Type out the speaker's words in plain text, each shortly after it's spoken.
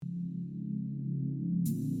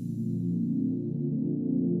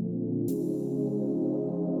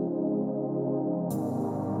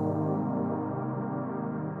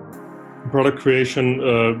product creation,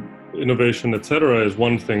 innovation, etc., is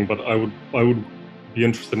one thing, but I would be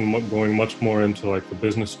interested in going much more into like the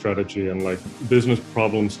business strategy and like business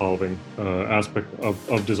problem solving aspect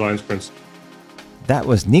of design sprints. That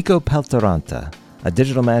was Niko Peltoranta, a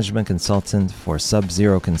digital management consultant for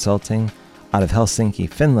Sub-Zero Consulting out of Helsinki,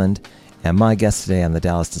 Finland, and my guest today on the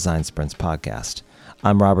Dallas Design Sprints podcast.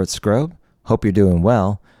 I'm Robert Skrobe. Hope you're doing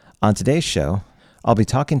well. On today's show, I'll be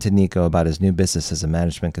talking to Niko about his new business as a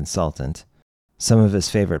management consultant, some of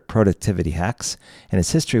his favorite productivity hacks, and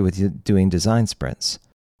his history with doing design sprints.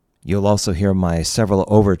 You'll also hear my several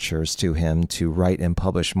overtures to him to write and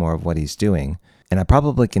publish more of what he's doing, and I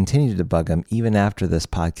probably continue to bug him even after this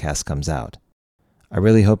podcast comes out. I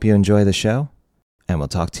really hope you enjoy the show, and we'll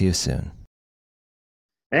talk to you soon.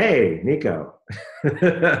 Hey, Niko.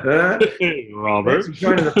 Hey, Robert. Thanks for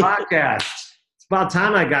joining the podcast. It's about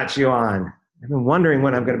time I got you on. I've been wondering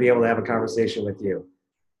when I'm going to be able to have a conversation with you.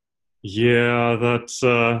 Yeah, that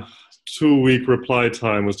 2-week reply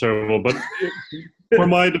time was terrible. But for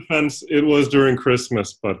my defense, it was during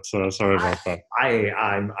Christmas. But sorry about that.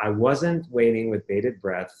 I wasn't waiting with bated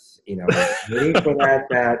breath. Waiting for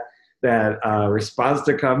that response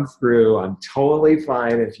to come through. I'm totally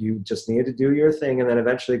fine if you just need to do your thing and then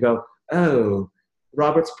eventually go, oh,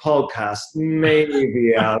 Robert's podcast,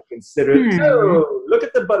 maybe I'll consider it. Oh, look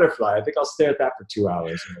at the butterfly. I think I'll stare at that for 2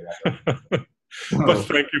 hours. But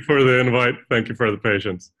thank you for the invite. Thank you for the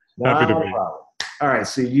patience. Happy to be here. All right,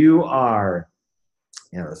 so you are,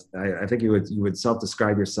 I think you would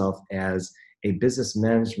self-describe yourself as a business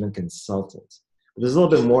management consultant. But there's a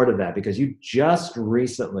little bit more to that because you just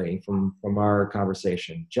recently, from our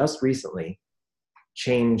conversation,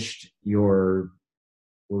 changed your,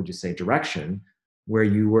 what would you say, direction, where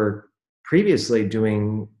you were previously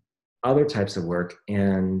doing other types of work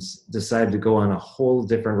and decided to go on a whole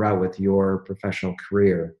different route with your professional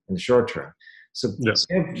career in the short term. So yes.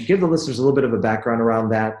 Give the listeners a little bit of a background around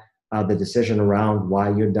that, the decision around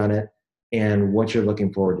why you've done it, and what you're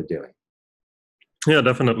looking forward to doing. Yeah,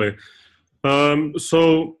 definitely.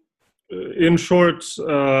 So in short,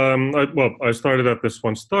 I started at this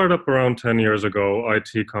one startup around 10 years ago,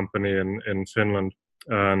 IT company in Finland,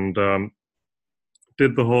 and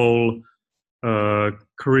did the whole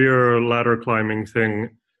career ladder climbing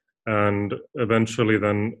thing, and eventually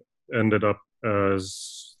then ended up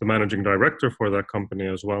as the managing director for that company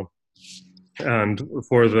as well. And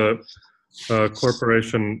for the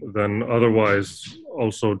corporation then otherwise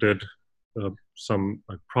also did some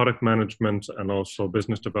product management and also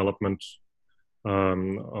business development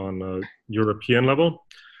on a European level.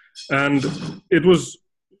 And it was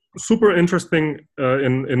super interesting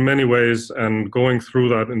in many ways, and going through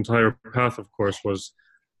that entire path, of course, was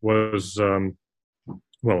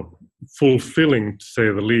fulfilling, to say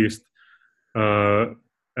the least,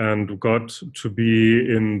 and got to be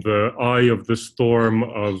in the eye of the storm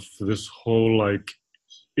of this whole like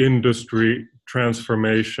industry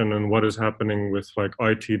transformation and what is happening with like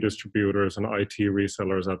IT distributors and IT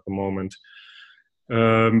resellers at the moment.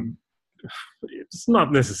 It's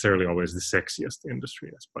not necessarily always the sexiest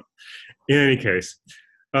industry, but in any case.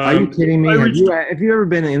 Are you kidding me? Have you ever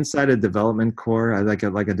been inside a development core, like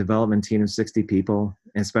a development team of 60 people,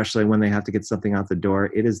 especially when they have to get something out the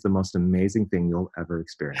door? It is the most amazing thing you'll ever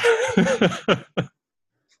experience.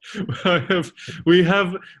 We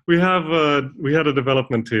had a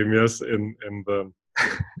development team, yes, in the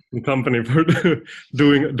company for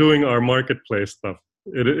doing our marketplace stuff.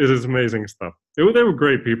 It is amazing stuff. They were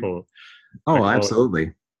great people. Oh,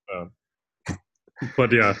 absolutely.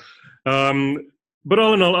 But yeah, but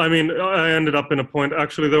all in all, I mean, I ended up in a point.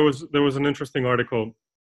 Actually, there was an interesting article.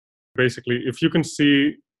 Basically, if you can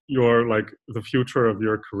see the future of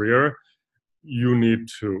your career, you need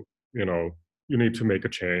to make a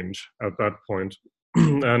change at that point.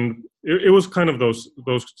 And it was kind of those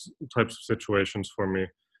types of situations for me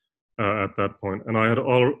at that point. And I had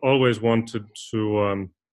always wanted to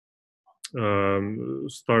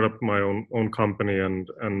start up my own company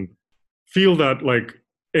and feel that like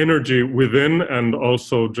energy within, and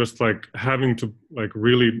also just like having to like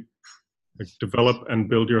really like develop and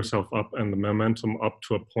build yourself up and the momentum up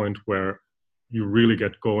to a point where you really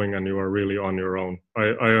get going and you are really on your own.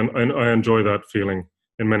 I enjoy that feeling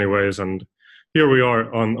in many ways, and here we are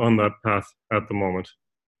on that path at the moment.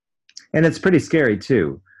 And it's pretty scary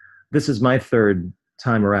too. This is my third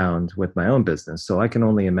time around with my own business, so I can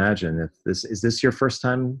only imagine if is this your first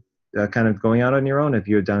time kind of going out on your own? Have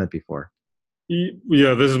you done it before?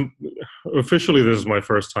 Yeah, this is my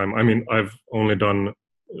first time. I mean, I've only done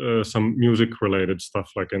some music related stuff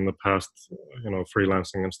like in the past,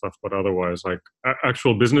 freelancing and stuff, but otherwise like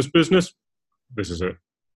actual business, this is it.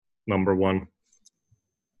 number one.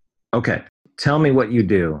 Okay. Tell me what you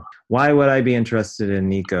do. Why would I be interested in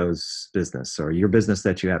Niko's business or your business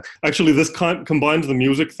that you have? Actually, this combines the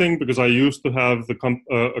music thing because I used to have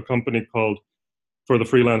a company for the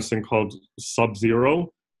freelancing called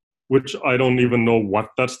Sub-Zero, which I don't even know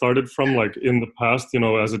what that started from, like in the past,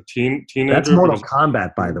 as a teenager. That's Mortal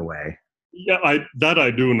Kombat, by the way. Yeah,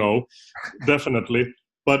 I do know, definitely.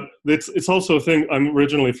 But it's also a thing. I'm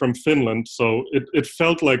originally from Finland, so it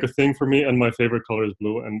felt like a thing for me, and my favorite color is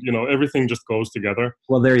blue, and everything just goes together.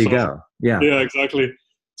 Well, there you go. Yeah. Yeah, exactly.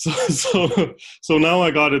 So now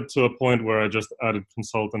I got it to a point where I just added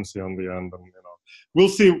consultancy on the end, and we'll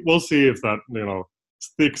see if that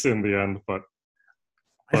sticks in the end. But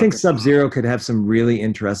I think Sub-Zero could have some really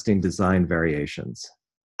interesting design variations.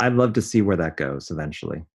 I'd love to see where that goes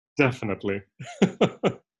eventually. Definitely.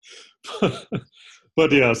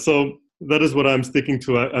 But yeah, so that is what I'm sticking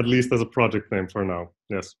to, at least as a project name for now.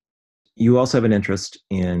 Yes. You also have an interest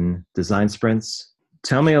in design sprints.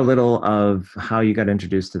 Tell me a little of how you got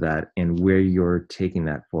introduced to that and where you're taking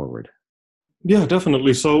that forward. Yeah,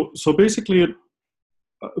 definitely. So basically,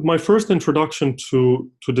 my first introduction to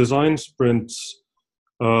design sprints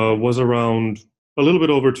was around a little bit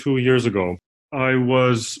over 2 years ago. I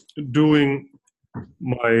was doing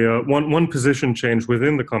my one position change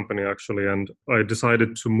within the company, actually, and I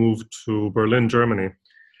decided to move to Berlin, Germany.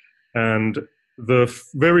 And the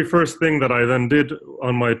very first thing that I then did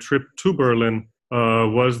on my trip to Berlin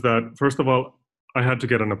was that, first of all, I had to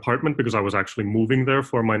get an apartment because I was actually moving there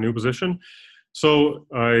for my new position. So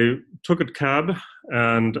I took a cab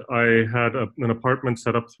and I had an apartment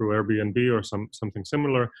set up through Airbnb or something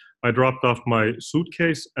similar. I dropped off my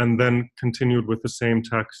suitcase and then continued with the same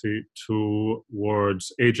taxi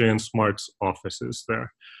towards AJ and Smart's offices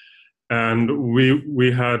there. And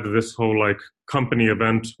we had this whole company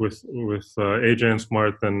event with AJ and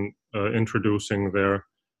Smart then introducing their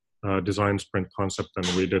design sprint concept, and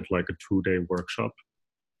we did a 2-day workshop.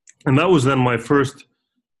 And that was then my first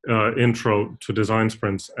intro to design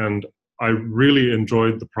sprints, and I really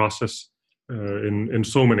enjoyed the process in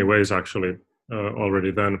so many ways, actually, already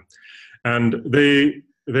then. And they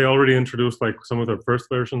already introduced some of their first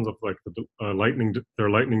versions of their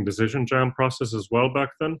lightning decision jam process as well back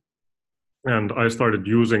then, and I started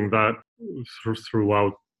using that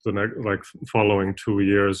throughout the following 2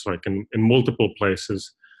 years, in multiple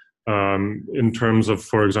places, in terms of,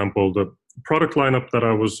 for example, the product lineup that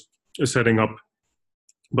I was setting up,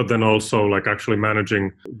 but then also actually managing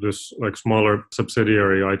this smaller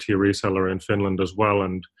subsidiary IT reseller in Finland as well,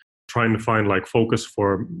 and trying to find focus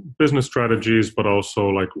for business strategies, but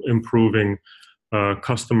also improving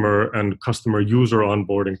customer and customer user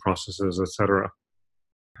onboarding processes, etc.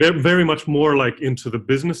 They're very much more into the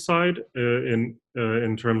business side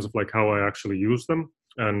in terms of how I actually use them,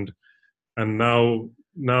 and now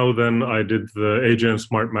then I did the AJ and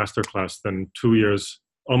Smart Masterclass then 2 years.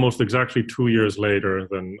 Almost exactly 2 years later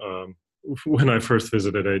than when I first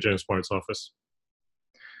visited AJ and Smart's office.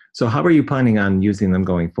 So how are you planning on using them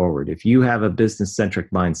going forward? If you have a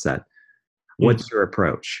business-centric mindset, what's your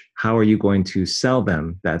approach? How are you going to sell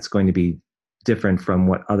them that's going to be different from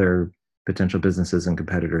what other potential businesses and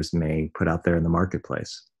competitors may put out there in the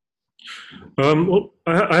marketplace? Well,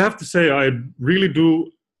 I have to say I really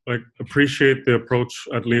do appreciate the approach,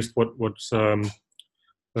 at least what's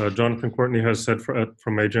Jonathan Courtney has said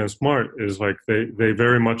from AJ and Smart is they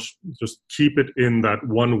very much just keep it in that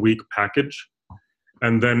 1 week package,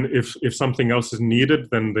 and then if something else is needed,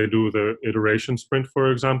 then they do the iteration sprint,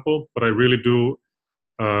 for example. But I really do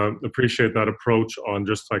appreciate that approach on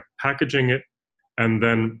just packaging it, and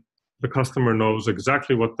then the customer knows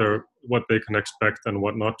exactly what they can expect and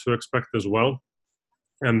what not to expect as well,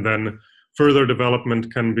 and then further development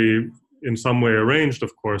can be in some way arranged,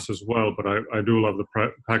 of course, as well. But I do love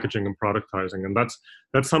the packaging and productizing, and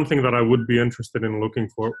that's something that I would be interested in looking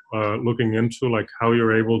into, how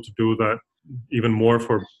you're able to do that even more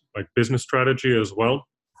for business strategy as well,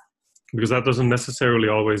 because that doesn't necessarily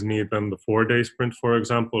always need then the 4-day sprint, for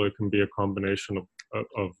example. It can be a combination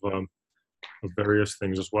of various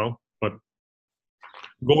things as well. But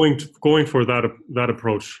going for that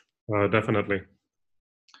approach, definitely.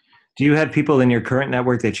 Do you have people in your current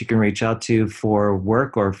network that you can reach out to for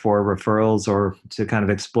work or for referrals or to kind of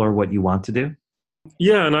explore what you want to do?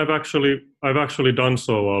 Yeah, and I've actually done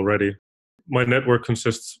so already. My network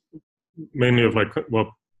consists mainly of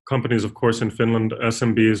companies, of course, in Finland,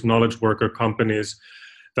 SMBs, knowledge worker companies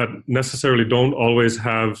that necessarily don't always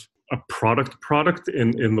have a product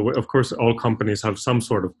in the way. Of course, all companies have some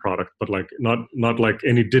sort of product, but not like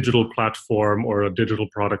any digital platform or a digital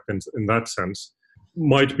product in that sense.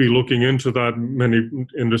 might be looking into that. Many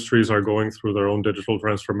industries are going through their own digital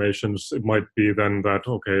transformations. It might be then that,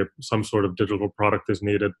 okay, some sort of digital product is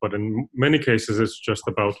needed. But in many cases, it's just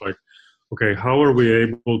about like, okay, how are we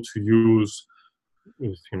able to use,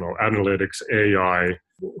 analytics, AI,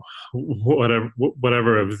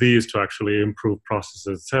 whatever of these to actually improve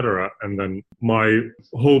processes, etc. And then my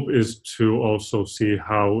hope is to also see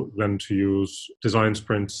how then to use design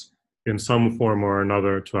sprints in some form or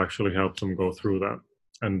another to actually help them go through that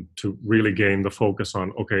and to really gain the focus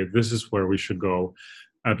on, okay, this is where we should go,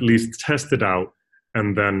 at least test it out,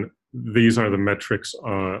 and then these are the metrics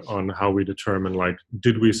on how we determine, like,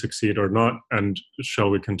 did we succeed or not, and shall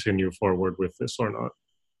we continue forward with this or not.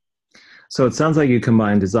 So it sounds like you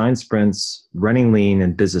combine design sprints, running lean,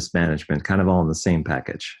 and business management, kind of all in the same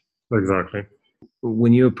package. Exactly.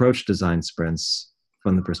 When you approach design sprints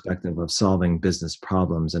from the perspective of solving business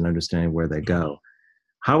problems and understanding where they go,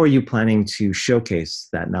 how are you planning to showcase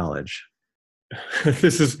that knowledge?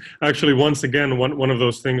 This is actually, once again, one of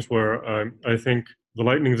those things where I think the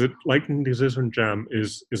Lightning Decision Jam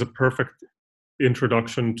is a perfect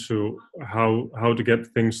introduction to how to get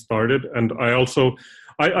things started. And I also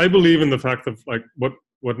I believe in the fact of, like,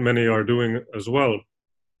 what many are doing as well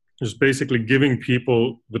is basically giving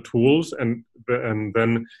people the tools and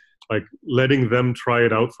then like letting them try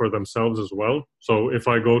it out for themselves as well. So if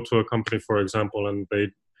I go to a company, for example, and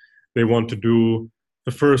they want to do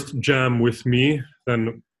the first jam with me,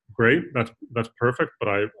 then great, that's perfect. But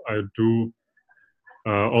I do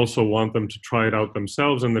also want them to try it out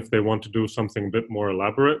themselves, and if they want to do something a bit more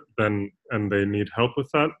elaborate, then and they need help with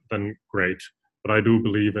that, then great. But I do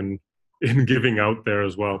believe in giving out there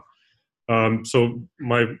as well. So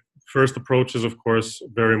my first approach is, of course,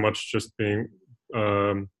 very much just being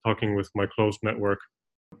talking with my close network,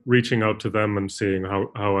 reaching out to them and seeing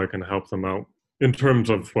how I can help them out in terms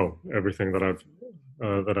of, well, everything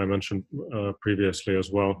that I mentioned previously as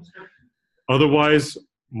well. Otherwise,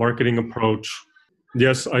 marketing approach.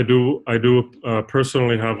 Yes, I do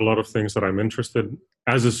personally have a lot of things that I'm interested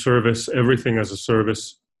as a service. Everything as a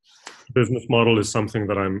service business model is something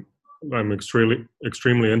that I'm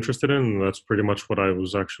extremely interested in, and that's pretty much what I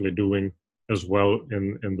was actually doing as well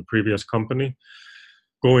in the previous company,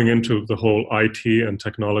 going into the whole IT and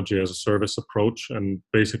technology as a service approach and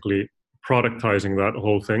basically productizing that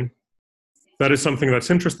whole thing. That is something that's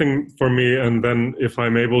interesting for me. And then if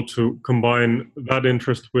I'm able to combine that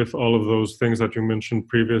interest with all of those things that you mentioned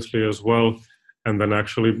previously as well, and then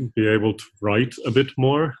actually be able to write a bit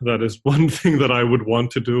more, that is one thing that I would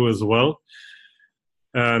want to do as well.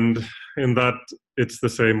 And in that, it's the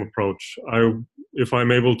same approach. If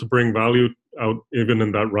I'm able to bring value out even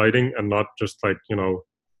in that writing, and not just like,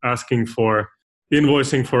 asking for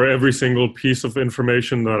invoicing for every single piece of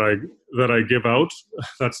information that I give out,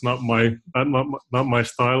 that's not my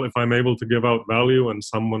style. If I'm able to give out value and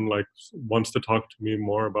someone like wants to talk to me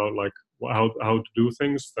more about like how to do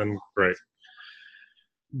things, then great.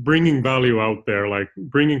 Bringing value out there, like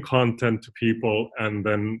bringing content to people and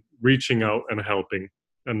then reaching out and helping.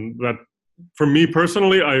 And that, for me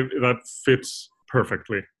personally, that fits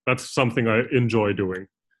perfectly. That's something I enjoy doing.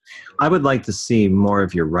 I would like to see more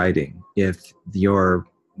of your writing. If your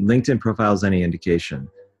LinkedIn profile is any indication,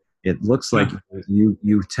 it looks like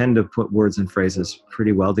you tend to put words and phrases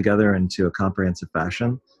pretty well together into a comprehensive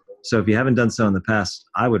fashion. So if you haven't done so in the past,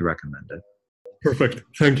 I would recommend it. Perfect.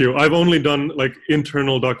 Thank you. I've only done like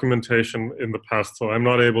internal documentation in the past, so I'm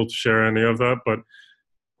not able to share any of that.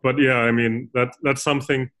 But yeah, I mean, that's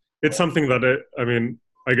something. It's something that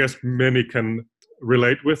I guess many can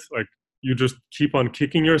relate with. Like, you just keep on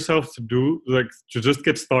kicking yourself to just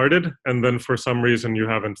get started, and then for some reason you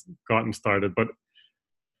haven't gotten started. But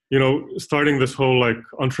starting this whole like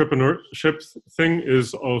entrepreneurship thing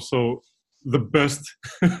is also the best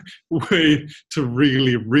way to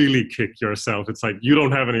really, really kick yourself. It's like you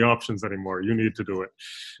don't have any options anymore. You need to do it.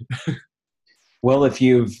 Well, if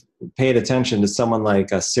you've paid attention to someone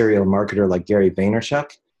like a serial marketer like Gary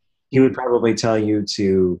Vaynerchuk, he would probably tell you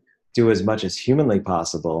to do as much as humanly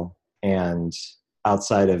possible, and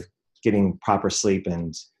outside of getting proper sleep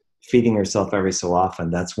and feeding yourself every so often,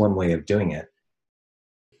 that's one way of doing it.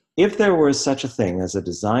 If there was such a thing as a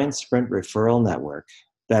design sprint referral network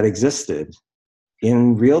that existed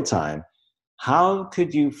in real time, how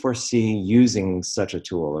could you foresee using such a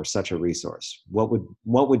tool or such a resource? What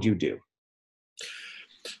would you do?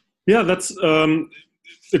 Yeah, that's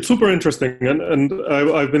it's super interesting, and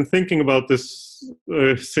I've been thinking about this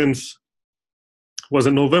since, was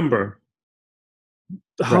it November?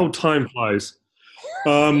 How time flies.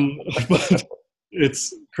 But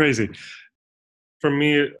it's crazy. For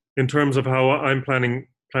me, in terms of how I'm planning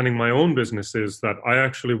planning my own business is that I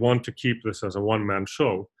actually want to keep this as a one-man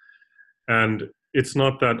show. And it's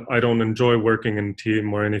not that I don't enjoy working in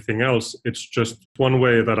team or anything else. It's just one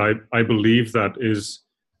way that I believe that is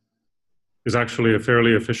actually a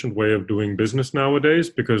fairly efficient way of doing business nowadays,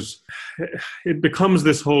 because it becomes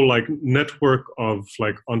this whole like network of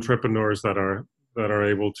like entrepreneurs that are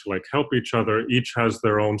able to like help each other. Each has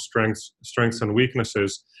their own strengths and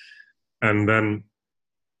weaknesses. And then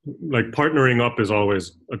like partnering up is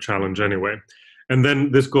always a challenge anyway. And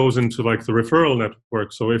then this goes into like the referral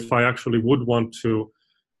network. So if I actually would want to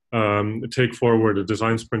take forward a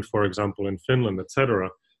design sprint, for example, in Finland, etc.,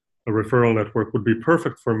 a referral network would be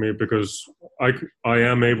perfect for me, because I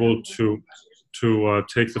am able to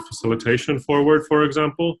take the facilitation forward, for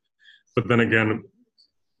example. But then again,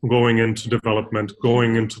 going into development,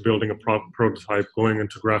 going into building a prototype, going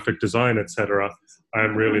into graphic design, etc., I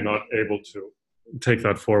am really not able to take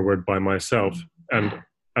that forward by myself. And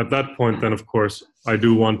at that point, then of course, I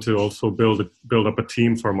do want to also build up a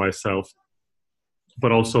team for myself,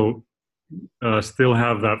 but also still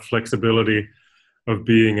have that flexibility of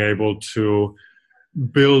being able to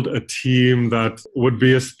build a team that would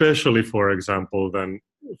be especially, for example, then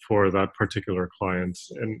for that particular client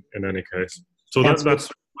in any case. So that's the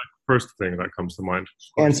first thing that comes to mind.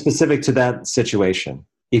 And specific to that situation,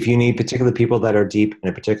 if you need particular people that are deep in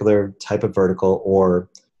a particular type of vertical or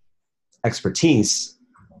expertise,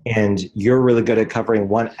 and you're really good at covering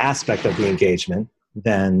one aspect of the engagement,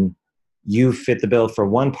 then you fit the bill for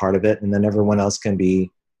one part of it, and then everyone else can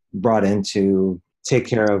be brought in to take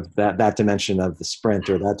care of that dimension of the sprint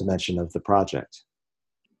or that dimension of the project.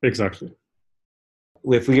 Exactly.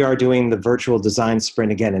 If we are doing the virtual design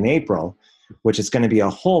sprint again in April, which is going to be a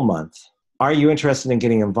whole month, are you interested in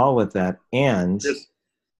getting involved with that? And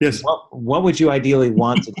yes. What would you ideally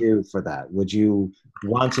want to do for that? Would you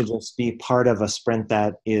want to just be part of a sprint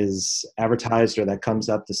that is advertised or that comes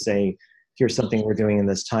up to say, here's something we're doing in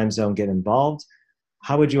this time zone, get involved?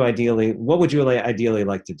 What would you ideally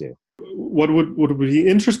like to do? What would be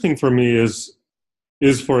interesting for me is,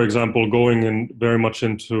 for example, going in very much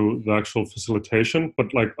into the actual facilitation,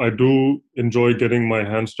 but like I do enjoy getting my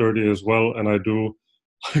hands dirty as well. And I do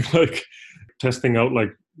like testing out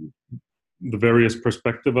like the various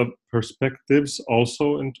perspectives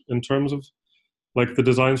also in terms of like the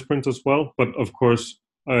design sprint as well. But of course,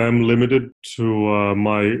 I am limited to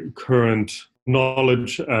my current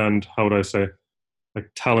knowledge and, how would I say, like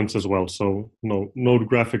talents as well. So no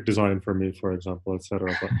graphic design for me, for example,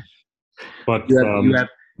 etc. But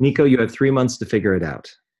Niko, you have 3 months to figure it out.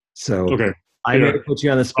 So okay. I may put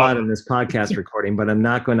you on the spot in this podcast recording, but I'm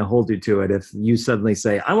not going to hold you to it. If you suddenly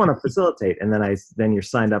say, I want to facilitate, and then you're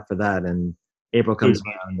signed up for that, and April comes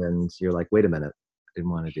around and you're like, wait a minute, I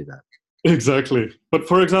didn't want to do that. Exactly. But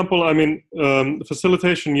for example, I mean,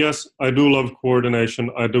 facilitation, yes, I do love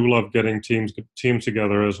coordination. I do love getting teams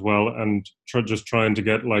together as well, and just trying to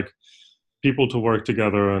get like people to work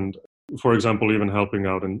together, and for example, even helping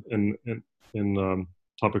out in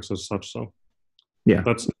topics as such. So yeah,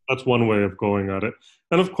 that's one way of going at it.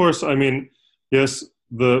 And of course, I mean, yes,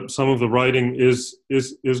 some of the writing is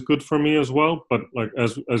good for me as well. But like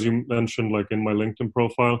as you mentioned, like in my LinkedIn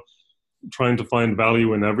profile, trying to find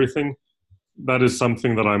value in everything. That is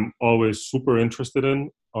something that I'm always super interested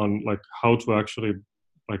in, on like how to actually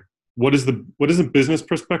like what is the business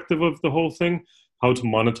perspective of the whole thing, how to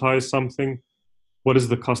monetize something, what is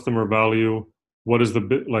the customer value, what is the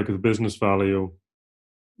business value.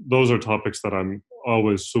 Those are topics that I'm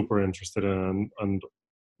always super interested in and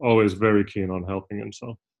always very keen on helping in.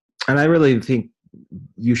 So, and I really think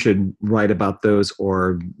you should write about those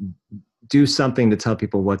or do something to tell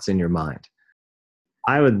people what's in your mind.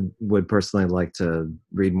 I would personally like to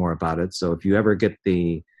read more about it. So if you ever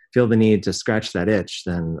feel the need to scratch that itch,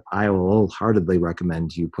 then I will wholeheartedly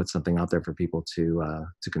recommend you put something out there for people to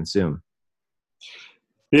consume.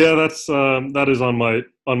 Yeah, that is on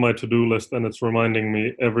my to-do list, and it's reminding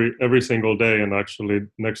me every single day. And actually,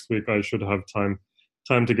 next week I should have time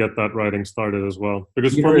to get that writing started as well.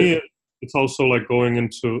 Because for me, it's also like going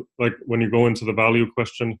into like when you go into the value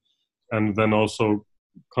question, and then also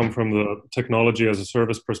come from the technology as a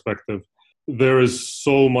service perspective. There is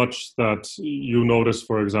so much that you notice,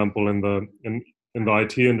 for example, in the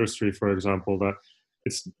IT industry, for example, that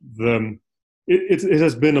it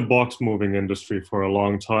has been a box moving industry for a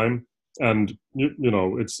long time, and you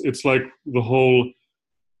know it's like the whole.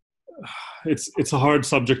 It's a hard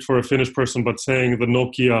subject for a Finnish person, but saying the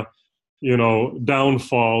Nokia,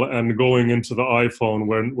 downfall and going into the iPhone,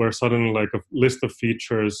 where suddenly like a list of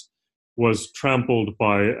features was trampled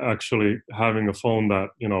by actually having a phone that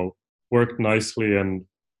worked nicely and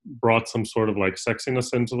brought some sort of like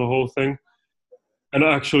sexiness into the whole thing, and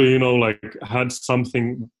actually, like had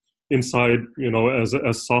something inside,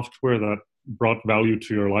 as software that brought value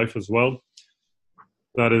to your life as well.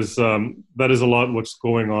 That is a lot what's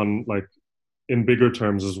going on, like in bigger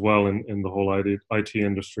terms as well, in the whole IT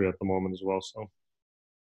industry at the moment as well. So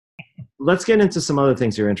let's get into some other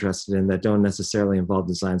things you're interested in that don't necessarily involve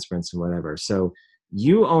design sprints and whatever. So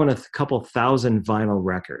you own a couple thousand vinyl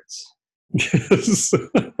records. Yes.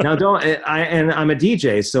 Now, I'm a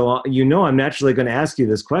DJ, so I'm naturally going to ask you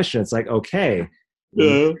this question. It's like, okay,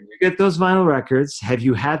 you get those vinyl records. Have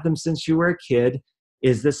you had them since you were a kid?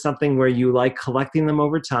 Is this something where you like collecting them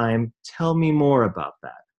over time? Tell me more about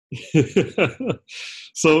that.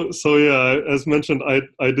 So yeah, as mentioned,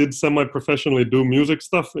 I did semi-professionally do music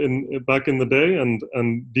stuff back in the day, and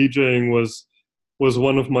DJing was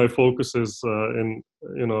one of my focuses and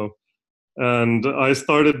I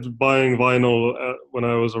started buying vinyl when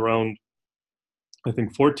I was around, I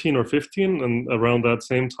think, 14 or 15, and around that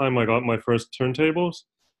same time I got my first turntables.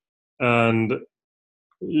 And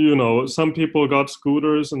some people got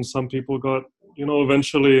scooters, and some people got,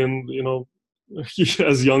 eventually, and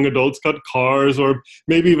as young adults, got cars or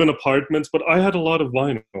maybe even apartments, but I had a lot of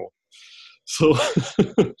vinyl. So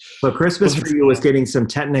Christmas for you was getting some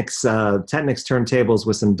Technics turntables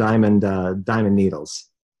with some diamond needles.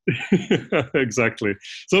 Exactly.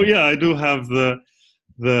 So yeah, I do have the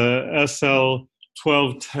SL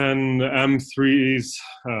 1210 M3s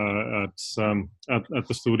at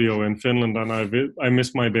the studio in Finland, and I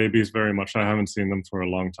miss my babies very much. I haven't seen them for a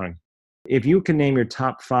long time. If you can name your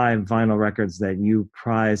top 5 vinyl records that you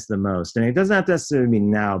prize the most, and it doesn't have to necessarily be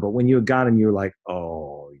now, but when you got them, you were like,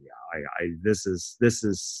 oh yeah, this is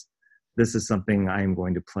something I am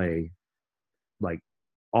going to play like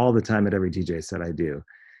all the time at every DJ set I do.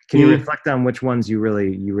 Can you reflect on which ones you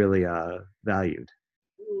really valued?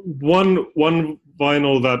 One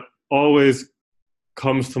vinyl that always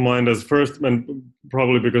comes to mind as first, and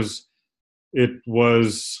probably because it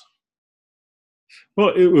was, well,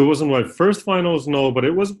 it wasn't my first vinyls, no, but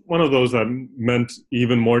it was one of those that meant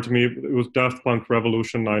even more to me. It was Daft Punk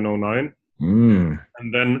Revolution 909. And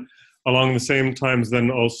then along the same times, then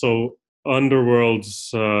also Underworld's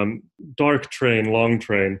Dark Train, Long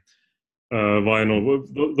Train vinyl.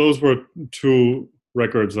 Those were 2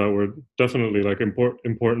 records that were definitely like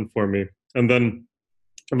important for me. And then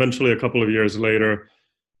eventually, a couple of years later,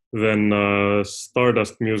 then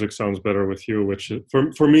Stardust Music Sounds Better With You, which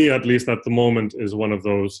for me, at least at the moment, is one of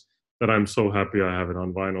those that I'm so happy I have it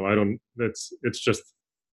on vinyl.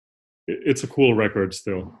 It's a cool record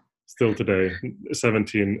still today,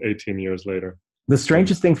 17, 18 years later. The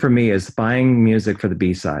strangest thing for me is buying music for the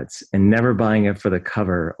B-sides and never buying it for the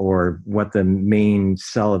cover or what the main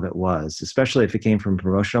sell of it was, especially if it came from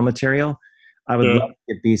promotional material. I would love to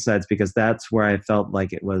get B-sides because that's where I felt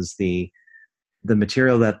like it was the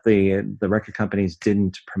material that the record companies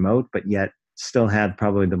didn't promote, but yet still had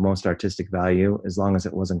probably the most artistic value as long as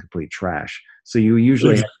it wasn't complete trash. So you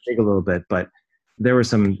usually have to dig a little bit, but there were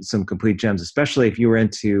some complete gems, especially if you were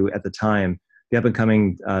into, at the time, the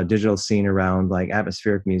up-and-coming digital scene around like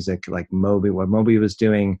atmospheric music, like Moby, what Moby was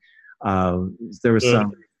doing. There was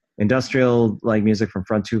some industrial like music from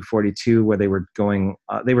Front 242 where they were doing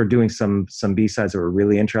some B-sides that were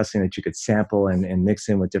really interesting that you could sample and mix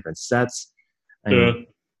in with different sets. And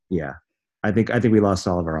I think we lost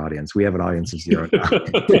all of our audience. We have an audience of 0 now.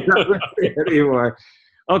 Anymore.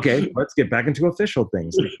 Okay, let's get back into official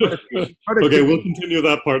things. Okay, we'll continue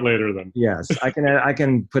that part later then. Yes, I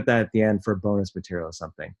can put that at the end for bonus material or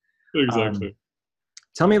something. Exactly.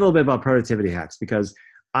 Tell me a little bit about productivity hacks, because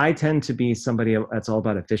I tend to be somebody that's all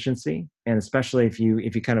about efficiency, and especially if you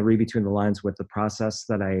kind of read between the lines with the process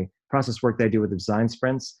work that I do with the design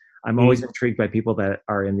sprints. I'm always intrigued by people that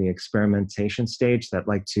are in the experimentation stage that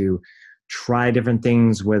like to try different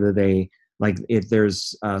things, whether they like, if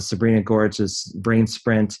there's Sabrina Gorge's brain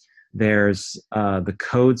sprint, there's the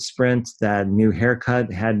code sprint that New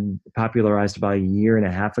Haircut had popularized about 1.5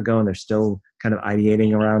 years ago, and they're still kind of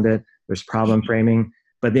ideating around it. There's problem framing.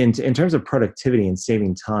 But then in terms of productivity and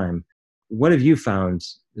saving time, what have you found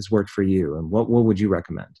has worked for you, and what would you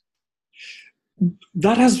recommend?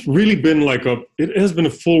 That has really been it has been a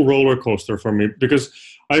full roller coaster for me, because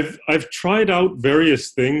I've tried out various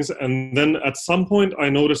things, and then at some point I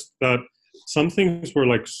noticed that some things were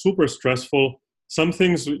like super stressful. Some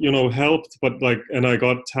things, helped, but and I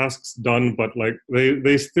got tasks done, but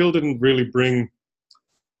they still didn't really bring.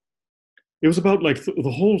 It was about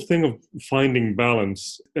the whole thing of finding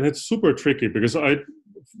balance, and it's super tricky because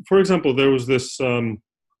for example, there was this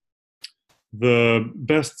the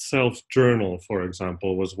Best Self journal, for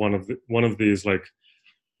example, was one of these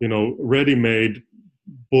ready-made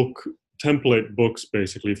template books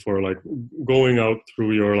basically for like going out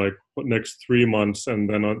through your like next 3 months, and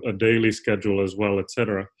then a daily schedule as well,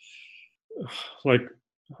 etc. Like,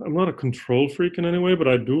 I'm not a control freak in any way, but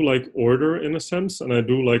I do like order in a sense, and I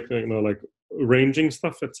do like like arranging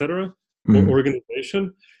stuff, etc. Or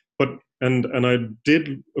organization. But and I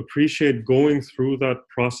did appreciate going through that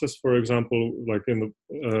process. For example, like in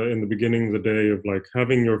the beginning of the day, of like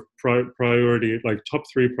having your priority, like top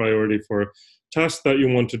 3 priority for tasks that you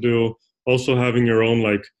want to do. Also having your own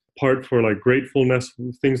like part for like gratefulness,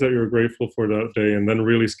 things that you're grateful for that day, and then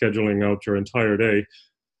really scheduling out your entire day.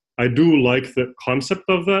 I do like the concept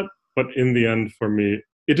of that, but in the end, for me,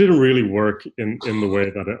 it didn't really work in the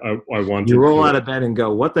way that I wanted. You roll out of bed and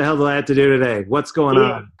go, "What the hell do I have to do today? What's going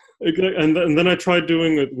on?" And then I tried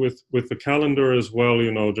doing it with the calendar as well.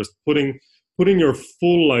 Just putting your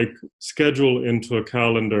full like schedule into a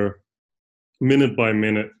calendar, minute by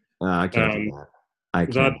minute. I can't do that. I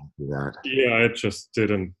can't do that. Yeah, it just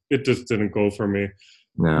didn't go for me.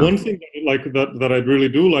 No. One thing that I really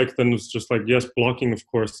do like then is just like, yes, blocking of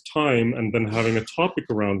course time, and then having a topic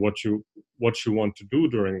around what you want to do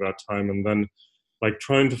during that time, and then like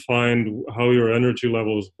trying to find how your energy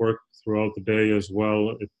levels work throughout the day as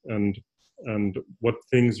well, and what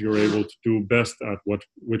things you're able to do best at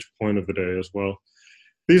which point of the day as well.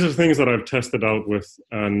 These are things that I've tested out with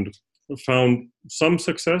and found some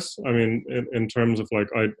success. I mean, in terms of like,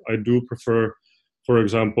 I do prefer, for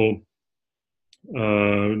example,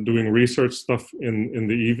 doing research stuff in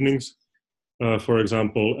the evenings, for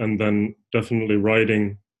example, and then definitely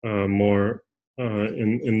writing more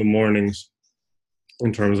in the mornings,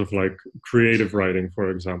 in terms of like creative writing, for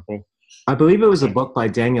example. I believe it was a book by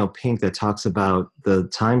Daniel Pink that talks about the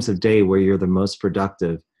times of day where you're the most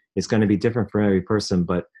productive. It's going to be different for every person,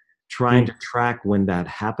 but trying to track when that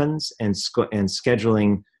happens and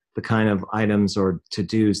scheduling the kind of items or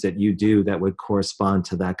to-dos that you do that would correspond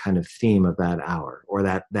to that kind of theme of that hour or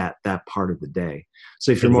that part of the day.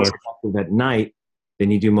 So if you're most productive at night,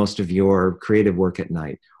 then you do most of your creative work at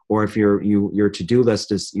night. Or if your to-do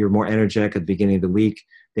list is, you're more energetic at the beginning of the week,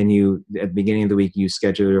 then at the beginning of the week, you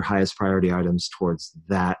schedule your highest priority items towards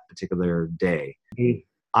that particular day.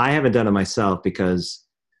 I haven't done it myself because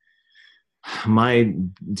my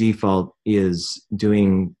default is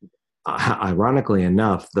doing, ironically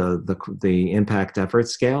enough, the impact effort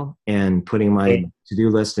scale, and putting my to-do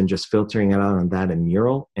list and just filtering it out on that in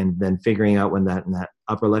Mural, and then figuring out when in that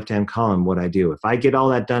upper left-hand column what I do. If I get all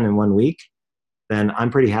that done in 1 week, then I'm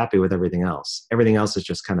pretty happy with everything else. Everything else is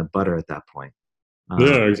just kind of butter at that point.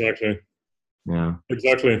 Yeah, exactly. Yeah,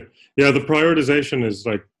 exactly. Yeah, the prioritization is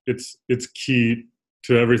like, it's key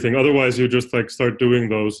to everything. Otherwise, you just like start doing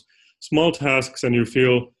those small tasks and you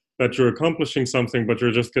feel that you're accomplishing something, but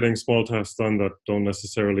you're just getting small tasks done that don't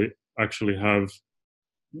necessarily actually have,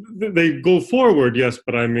 they go forward, yes,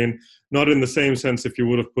 but I mean, not in the same sense if you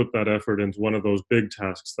would have put that effort into one of those big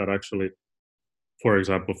tasks that actually, for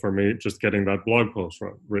example, for me, just getting that blog post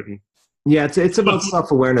written. Yeah, it's about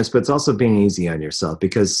self-awareness, but it's also being easy on yourself,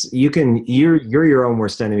 because you're your own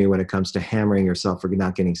worst enemy when it comes to hammering yourself for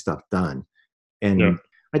not getting stuff done. And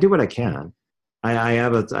I do what I can. I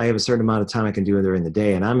have a certain amount of time I can do during the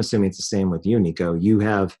day, and I'm assuming it's the same with you, Niko.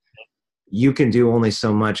 You can do only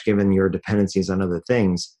so much given your dependencies on other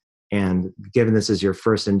things, and given this is your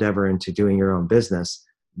first endeavor into doing your own business,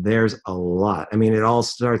 there's a lot. I mean, it all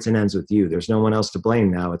starts and ends with you. There's no one else to blame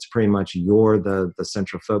now. It's pretty much you're the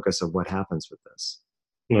central focus of what happens with this.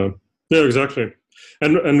 No. Yeah, exactly.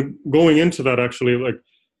 And going into that, actually, like,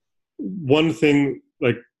 one thing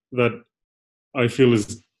like that I feel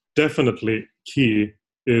is definitely key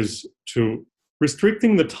is to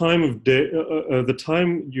restricting the time of day, the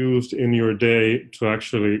time used in your day to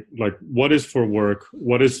actually, like, what is for work,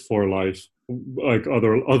 what is for life, like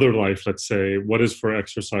other life, let's say, what is for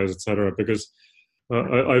exercise, etc. Because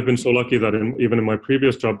I've been so lucky that even in my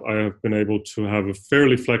previous job, I have been able to have a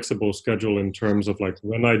fairly flexible schedule in terms of like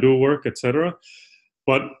when I do work, etc.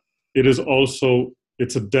 But it is also,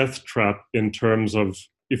 it's a death trap in terms of,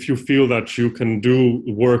 if you feel that you can do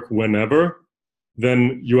work whenever,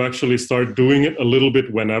 then you actually start doing it a little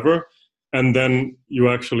bit whenever, and then you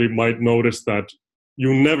actually might notice that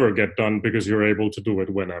you never get done because you're able to do it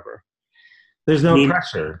whenever. There's no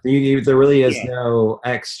pressure. There really is no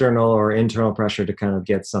external or internal pressure to kind of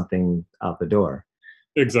get something out the door.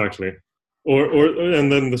 Exactly.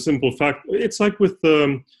 And then the simple fact, it's like with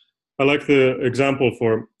I like the example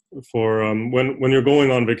for when you're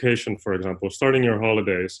going on vacation, for example, starting your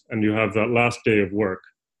holidays, and you have that last day of work,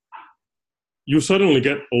 you suddenly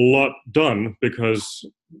get a lot done because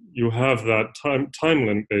you have that time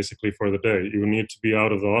limit basically for the day. You need to be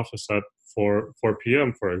out of the office at 4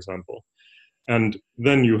 p.m., for example. And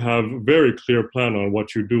then you have a very clear plan on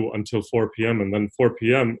what you do until 4 p.m. And then 4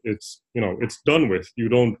 p.m. it's done with. You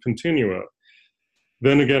don't continue it.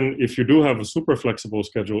 Then again, if you do have a super flexible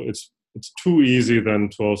schedule, it's too easy then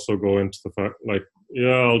to also go into the fact like,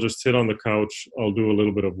 yeah, I'll just sit on the couch. I'll do a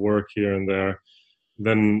little bit of work here and there.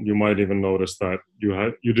 Then you might even notice that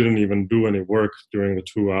you didn't even do any work during the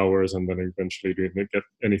 2 hours, and then eventually you didn't get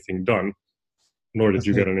anything done, nor did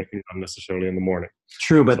you get anything done necessarily in the morning.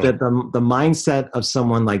 True, but the mindset of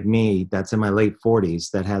someone like me that's in my late 40s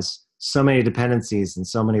that has so many dependencies and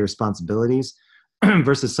so many responsibilities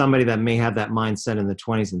versus somebody that may have that mindset in the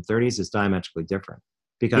 20s and 30s is diametrically different.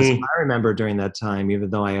 Because I remember during that time, even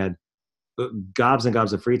though I had gobs and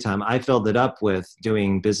gobs of free time, I filled it up with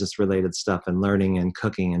doing business related stuff and learning and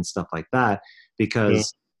cooking and stuff like that,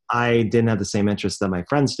 because I didn't have the same interest that my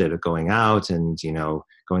friends did of going out and,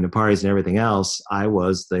 going to parties and everything else. I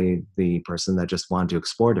was the person that just wanted to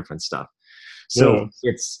explore different stuff. So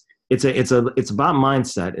it's about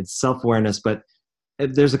mindset, it's self-awareness, but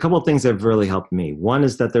there's a couple of things that have really helped me. One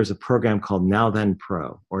is that there's a program called Now Then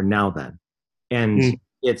Pro, or Now Then. And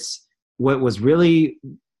it's what was really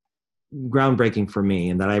groundbreaking for me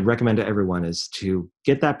and that I recommend to everyone is to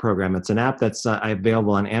get that program. It's an app that's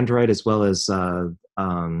available on Android as well as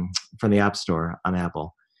from the App Store on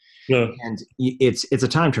Apple. Yeah. And it's a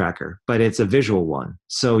time tracker, but it's a visual one.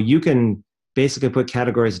 So you can basically put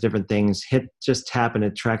categories of different things, just tap and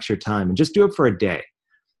it tracks your time, and just do it for a day.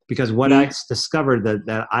 Because what I discovered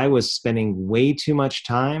that I was spending way too much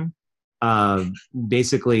time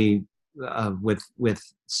basically with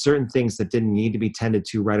certain things that didn't need to be tended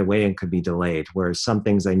to right away and could be delayed, whereas some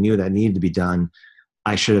things I knew that needed to be done,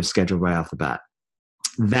 I should have scheduled right off the bat.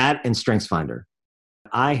 That and StrengthsFinder.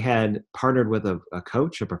 I had partnered with a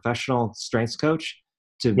coach, a professional strengths coach,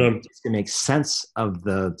 to make sense of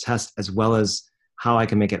the test as well as how I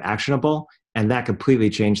can make it actionable. And that completely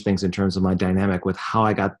changed things in terms of my dynamic with how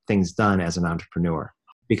I got things done as an entrepreneur.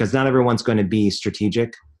 Because not everyone's going to be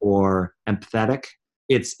strategic or empathetic.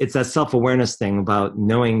 It's that self-awareness thing about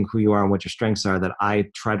knowing who you are and what your strengths are that I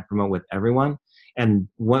try to promote with everyone. And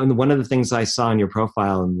one of the things I saw in your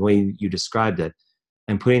profile and the way you described it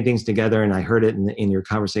and putting things together, and I heard it in your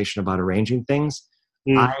conversation about arranging things,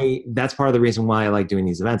 that's part of the reason why I like doing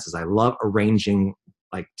these events is I love arranging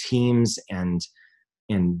like teams and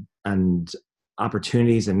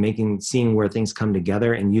opportunities and seeing where things come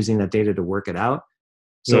together and using that data to work it out.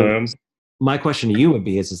 So my question to you would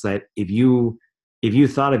be is that if you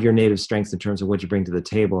thought of your native strengths in terms of what you bring to the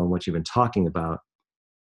table and what you've been talking about,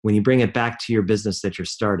 when you bring it back to your business that you're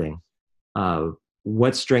starting,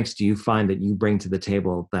 what strengths do you find that you bring to the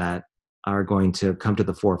table that are going to come to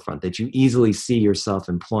the forefront, that you easily see yourself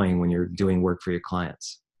employing when you're doing work for your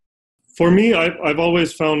clients? For me, I've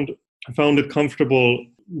always found it comfortable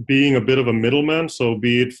being a bit of a middleman. So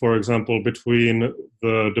be it, for example, between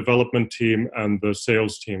the development team and the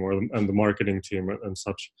sales team and the marketing team and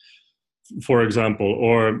such, for example,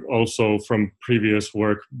 or also from previous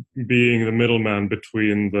work, being the middleman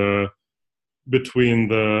between the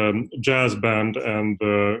jazz band and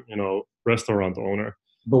the restaurant owner.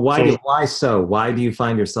 But why do you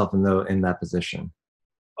find yourself in that position?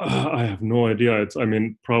 I have no idea.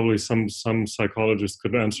 Probably some psychologists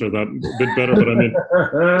could answer that a bit better. But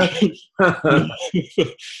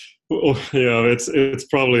it's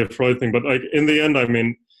probably a Freud thing. But like in the end,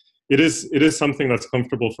 it is something that's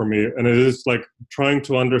comfortable for me, and it is like trying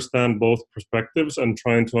to understand both perspectives and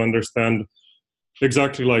trying to understand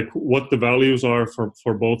exactly like what the values are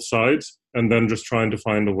for both sides, and then just trying to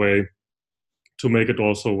find a way to make it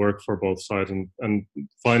also work for both sides and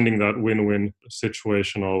finding that win-win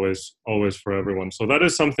situation always for everyone. So that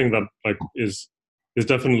is something that like is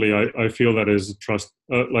definitely, I feel that is trust,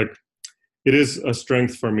 like it is a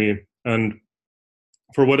strength for me. And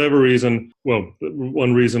for whatever reason,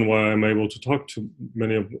 one reason why I'm able to talk to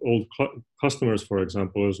many of old customers, for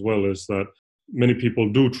example, as well, is that many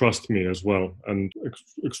people do trust me as well, and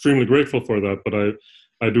extremely grateful for that. But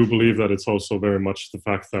I do believe that it's also very much the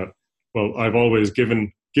fact that, well, I've always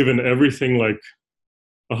given everything like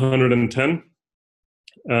 110,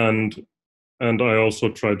 and I also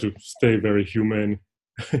try to stay very humane,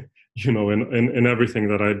 in everything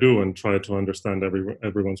that I do, and try to understand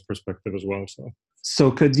everyone's perspective as well.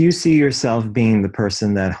 So could you see yourself being the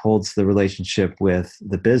person that holds the relationship with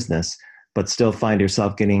the business, but still find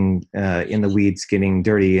yourself getting in the weeds, getting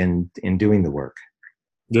dirty, and doing the work?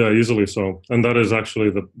 Yeah, easily so. And that is actually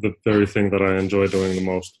the very thing that I enjoy doing the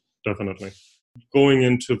most. Definitely. Going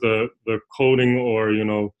into the coding or,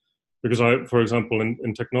 because for example,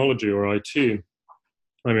 in technology or IT,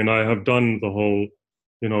 I mean, I have done the whole,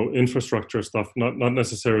 infrastructure stuff, not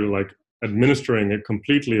necessarily like administering it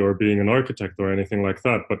completely or being an architect or anything like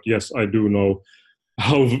that. But yes, I do know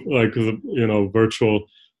how like virtual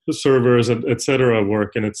servers, etc.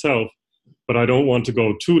 work in itself. But I don't want to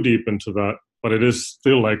go too deep into that. But it is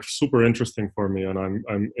still like super interesting for me, and I'm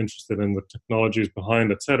interested in the technologies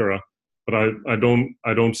behind, etc. But I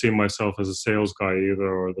don't see myself as a sales guy either,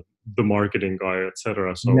 or the marketing guy,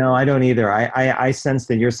 etc. So no, I don't either. I sense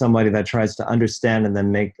that you're somebody that tries to understand and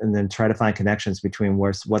then try to find connections between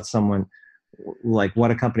what someone, like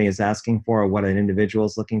what a company is asking for or what an individual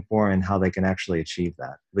is looking for and how they can actually achieve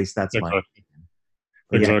that. At least that's my opinion.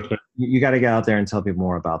 Exactly. Yeah, you got to get out there and tell people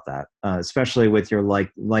more about that, especially with your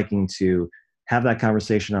liking to have that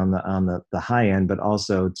conversation on the high end, but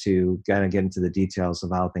also to kind of get into the details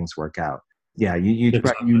of how things work out. Yeah, you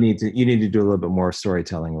need to do a little bit more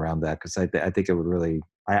storytelling around that, because I think it would really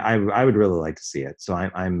I would really like to see it. So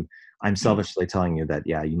I'm selfishly telling you that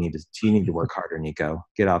you need to work harder, Niko.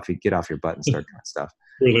 Get off your butt and start doing stuff.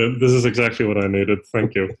 Brilliant. This is exactly what I needed.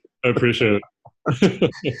 Thank you. I appreciate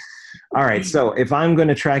it. All right. So if I'm going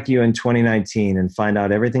to track you in 2019 and find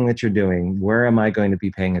out everything that you're doing, where am I going to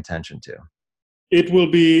be paying attention to? It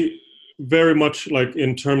will be very much like,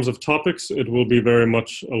 in terms of topics, it will be very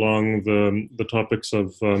much along the topics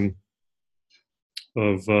of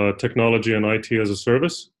technology and IT as a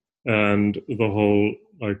service, and the whole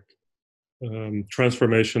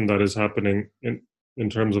transformation that is happening in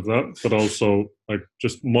terms of that. But also like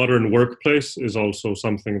just modern workplace is also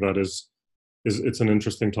something that is it's an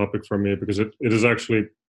interesting topic for me, because it is actually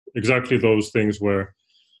exactly those things where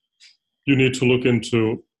you need to look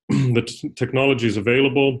into the technologies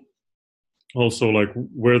available, also like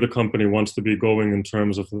where the company wants to be going in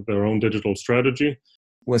terms of their own digital strategy.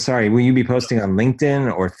 Well, sorry, will you be posting on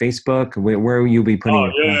LinkedIn or Facebook? Where will you be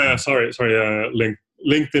putting it? Sorry.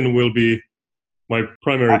 LinkedIn will be my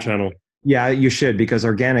primary channel. Yeah, you should, because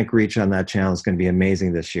organic reach on that channel is going to be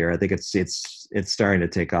amazing this year. I think it's starting to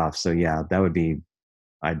take off. So yeah, that would be,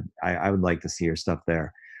 I would like to see your stuff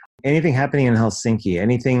there. Anything happening in Helsinki?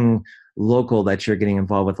 Anything local that you're getting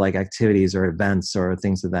involved with, like activities or events or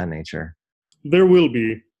things of that nature? There will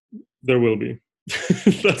be.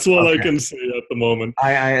 That's all I can say at the moment.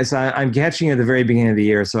 So I'm catching you at the very beginning of the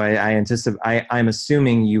year, so I anticipate. I'm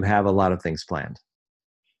assuming you have a lot of things planned.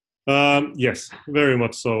 Yes, very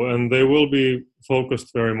much so, and they will be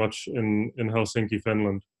focused very much in Helsinki,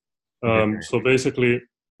 Finland. So basically,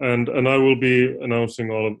 and I will be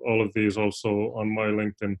announcing all of these also on my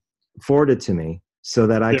LinkedIn. Forward it to me so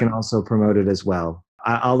that I can also promote it as well.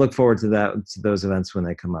 I'll look forward to those events when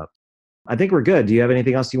they come up. I think we're good. Do you have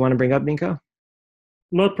anything else you want to bring up, Niko?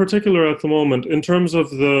 Not particular at the moment. In terms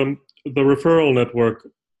of the referral network,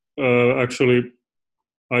 actually,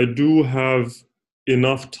 I do have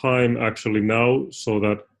enough time actually now, so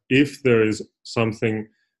that if there is something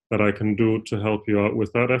that I can do to help you out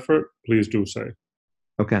with that effort, please do say.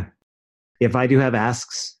 Okay. If I do have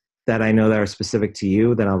asks that I know that are specific to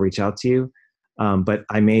you, then I'll reach out to you. But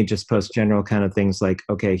I may just post general kind of things like,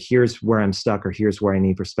 okay, here's where I'm stuck, or here's where I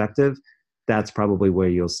need perspective. That's probably where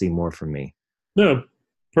you'll see more from me. Yeah,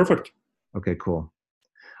 perfect. Okay, cool.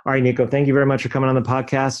 All right, Niko, thank you very much for coming on the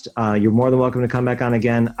podcast. You're more than welcome to come back on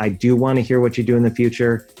again. I do want to hear what you do in the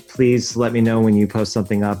future. Please let me know when you post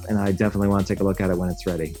something up, and I definitely want to take a look at it when it's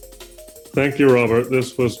ready. Thank you, Robert.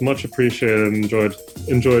 This was much appreciated and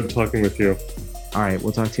enjoyed talking with you. All right,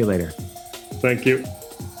 we'll talk to you later. Thank you.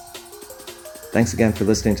 Thanks again for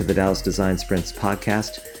listening to the Dallas Design Sprints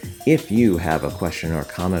podcast. If you have a question or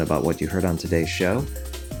comment about what you heard on today's show,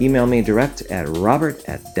 email me direct at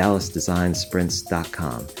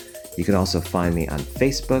robert@dallasdesignsprints.com. You can also find me on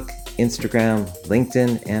Facebook, Instagram,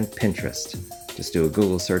 LinkedIn, and Pinterest. Just do a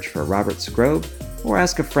Google search for Robert Scrobe or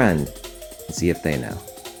ask a friend and see if they know.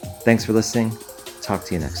 Thanks for listening. Talk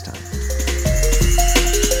to you next time.